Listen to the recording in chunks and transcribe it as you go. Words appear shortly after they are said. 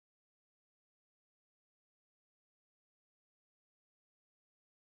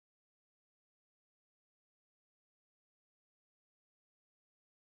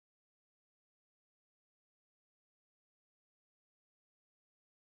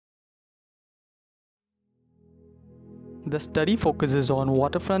The study focuses on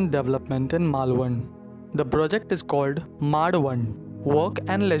waterfront development in MALVAN. The project is called MADVAN, Work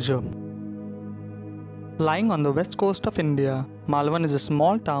and Leisure. Lying on the west coast of India, MALVAN is a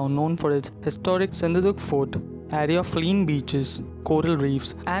small town known for its historic Sindhudurg fort, area of clean beaches, coral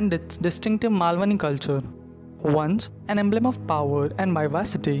reefs, and its distinctive Malvani culture. Once an emblem of power and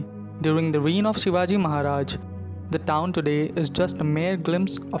vivacity during the reign of Shivaji Maharaj, the town today is just a mere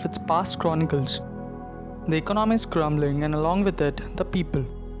glimpse of its past chronicles. The economy is crumbling, and along with it, the people.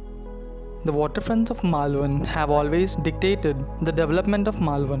 The waterfronts of MALVAN have always dictated the development of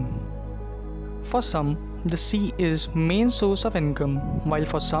MALVAN. For some, the sea is main source of income, while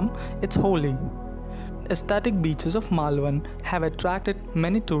for some, it's holy. Aesthetic beaches of MALVAN have attracted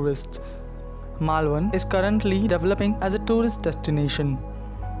many tourists. MALVAN is currently developing as a tourist destination.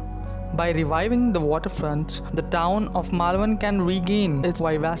 By reviving the waterfronts, the town of MALVAN can regain its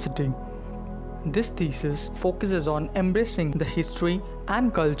vivacity. This thesis focuses on embracing the history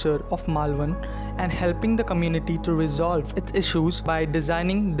and culture of MALVAN and helping the community to resolve its issues by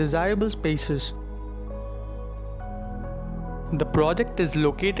designing desirable spaces. The project is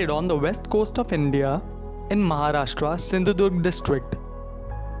located on the west coast of India in Maharashtra, Sindhudurg district.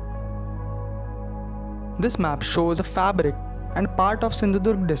 This map shows a fabric and part of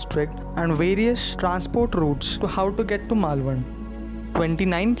Sindhudurg district and various transport routes to how to get to MALVAN.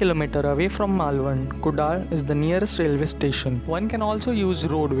 29 km away from MALVAN, Kudal is the nearest railway station. One can also use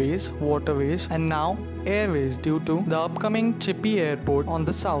roadways, waterways, and now airways due to the upcoming Chippy airport on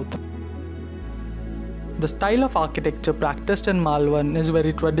the south. The style of architecture practiced in MALVAN is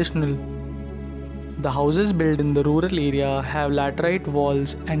very traditional. The houses built in the rural area have laterite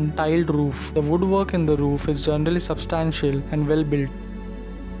walls and tiled roof. The woodwork in the roof is generally substantial and well built.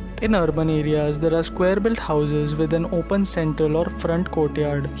 In urban areas, there are square-built houses with an open central or front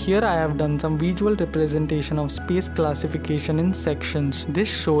courtyard. Here I have done some visual representation of space classification in sections. This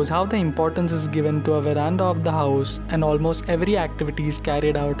shows how the importance is given to a veranda of the house, and almost every activity is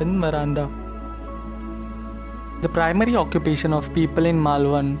carried out in veranda. The primary occupation of people in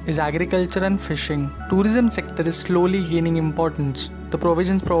MALVAN is agriculture and fishing. Tourism sector is slowly gaining importance. The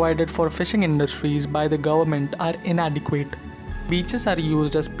provisions provided for fishing industries by the government are inadequate. Beaches are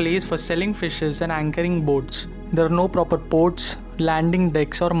used as place for selling fishes and anchoring boats. There are no proper ports, landing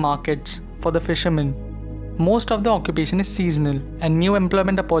decks or markets for the fishermen. Most of the occupation is seasonal and new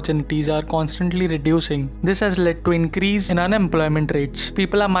employment opportunities are constantly reducing. This has led to increase in unemployment rates.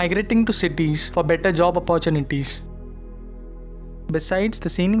 People are migrating to cities for better job opportunities. Besides the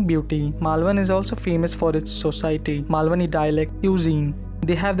scenic beauty, MALVAN is also famous for its society, Malvani dialect, cuisine.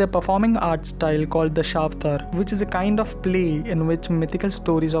 They have their performing art style called the Shavtar, which is a kind of play in which mythical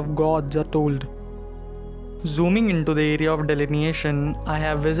stories of gods are told. Zooming into the area of delineation, I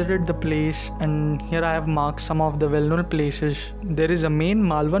have visited the place and here I have marked some of the well-known places. There is a main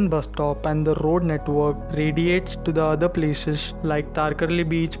MALVAN bus stop and the road network radiates to the other places like Tarkarli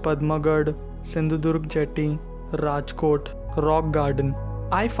Beach, Padmagad, Sindhudurg Jetty, Rajkot, Rock Garden.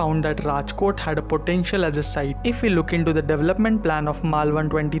 I found that Rajkot had a potential as a site. If we look into the development plan of MALVAN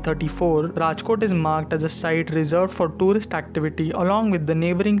 2034, Rajkot is marked as a site reserved for tourist activity along with the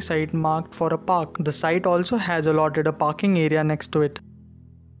neighboring site marked for a park. The site also has allotted a parking area next to it.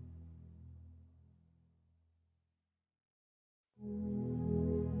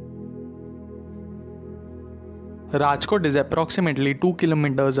 Rajkot is approximately 2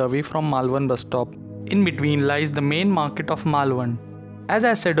 km away from MALVAN bus stop. In between lies the main market of MALVAN. As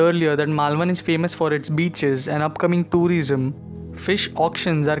I said earlier that MALVAN is famous for its beaches and upcoming tourism, fish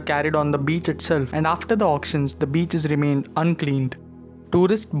auctions are carried on the beach itself, and after the auctions the beach is remained uncleaned.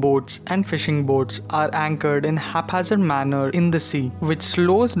 Tourist boats and fishing boats are anchored in haphazard manner in the sea, which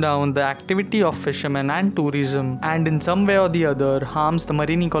slows down the activity of fishermen and tourism and in some way or the other harms the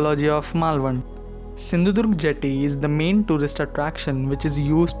marine ecology of MALVAN. Sindhudurg Jetty is the main tourist attraction which is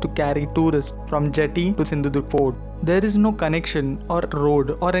used to carry tourists from Jetty to Sindhudurg Fort. There is no connection or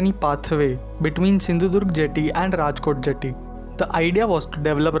road or any pathway between Sindhudurg Jetty and Rajkot Jetty. The idea was to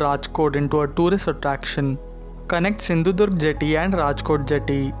develop Rajkot into a tourist attraction, connect Sindhudurg Jetty and Rajkot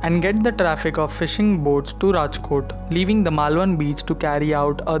Jetty and get the traffic of fishing boats to Rajkot, leaving the MALVAN beach to carry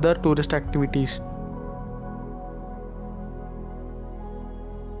out other tourist activities.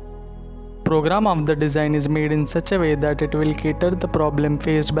 Program of the design is made in such a way that it will cater the problem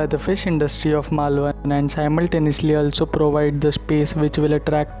faced by the fish industry of MALVAN and simultaneously also provide the space which will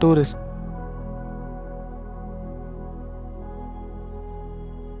attract tourists.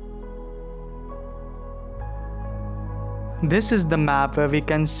 This is the map where we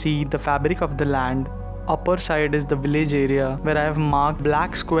can see the fabric of the land. Upper side is the village area where I have marked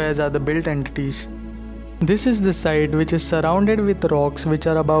black squares are the built entities. This is the site which is surrounded with rocks which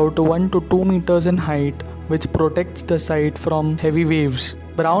are about 1 to 2 meters in height, which protects the site from heavy waves.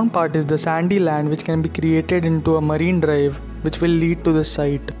 Brown part is the sandy land which can be created into a marine drive which will lead to the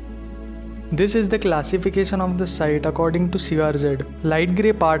site. This is the classification of the site according to CRZ. Light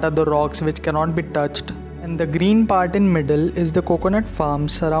grey part are the rocks which cannot be touched, and the green part in middle is the coconut farm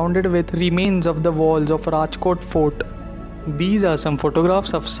surrounded with remains of the walls of Rajkot Fort. These are some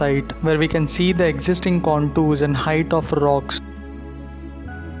photographs of site where we can see the existing contours and height of rocks.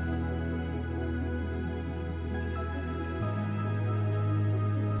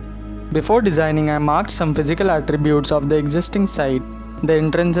 Before designing, I marked some physical attributes of the existing site, the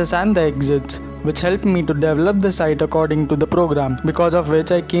entrances and the exits, which helped me to develop the site according to the program, because of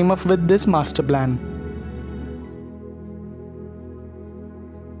which I came up with this master plan.